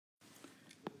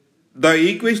the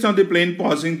equation of the plane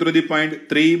passing through the point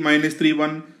 3, minus 3,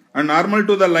 1 and normal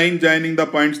to the line joining the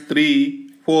points 3,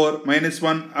 4, minus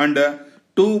 1 and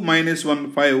 2, minus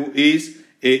 1, 5 is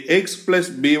ax plus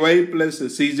by plus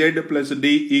cz plus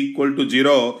d equal to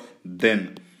 0.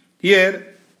 Then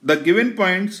here the given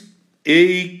points a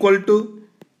equal to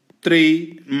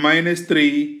 3, minus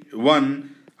 3,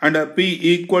 1 and p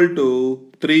equal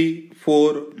to 3,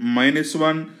 4, minus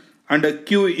 1 and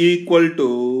q equal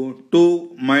to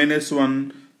 2, minus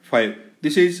 1, 5.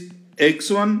 This is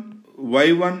x1,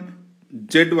 y1,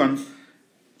 z1.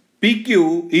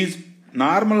 PQ is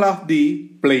normal of the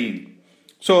plane.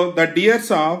 So the dirs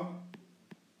of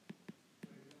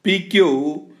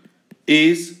PQ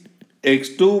is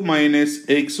x2 minus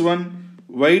x1,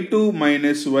 y2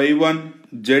 minus y1,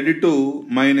 z2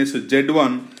 minus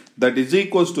z1, that is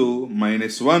equals to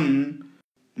minus 1,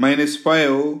 minus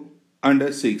 5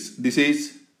 and 6. This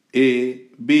is A,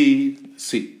 B,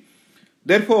 C.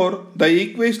 Therefore, the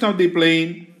equation of the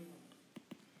plane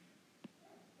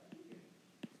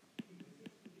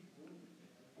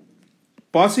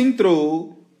passing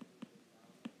through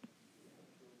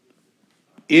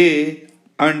A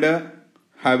and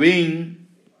having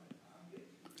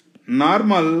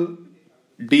normal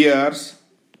dirs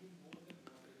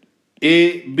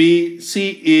A, B,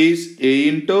 C is A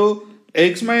into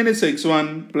x minus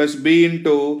x1 plus b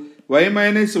into y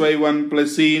minus y1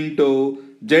 plus c into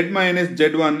z minus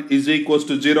z1 is equals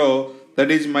to 0. That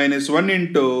is minus 1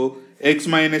 into x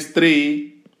minus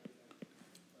 3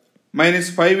 minus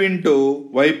 5 into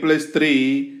y plus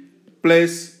 3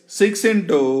 plus 6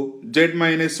 into z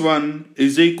minus 1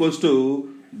 is equals to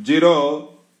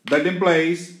 0. That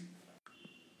implies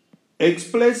x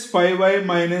plus 5y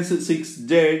minus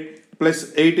 6z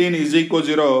plus 18 is equal to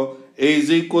 0. A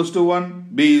is equals to 1,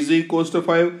 B is equals to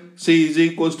 5, C is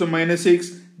equals to minus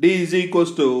 6, D is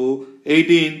equals to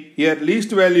 18. Here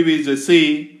least value is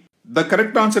C. The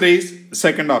correct answer is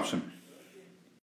second option.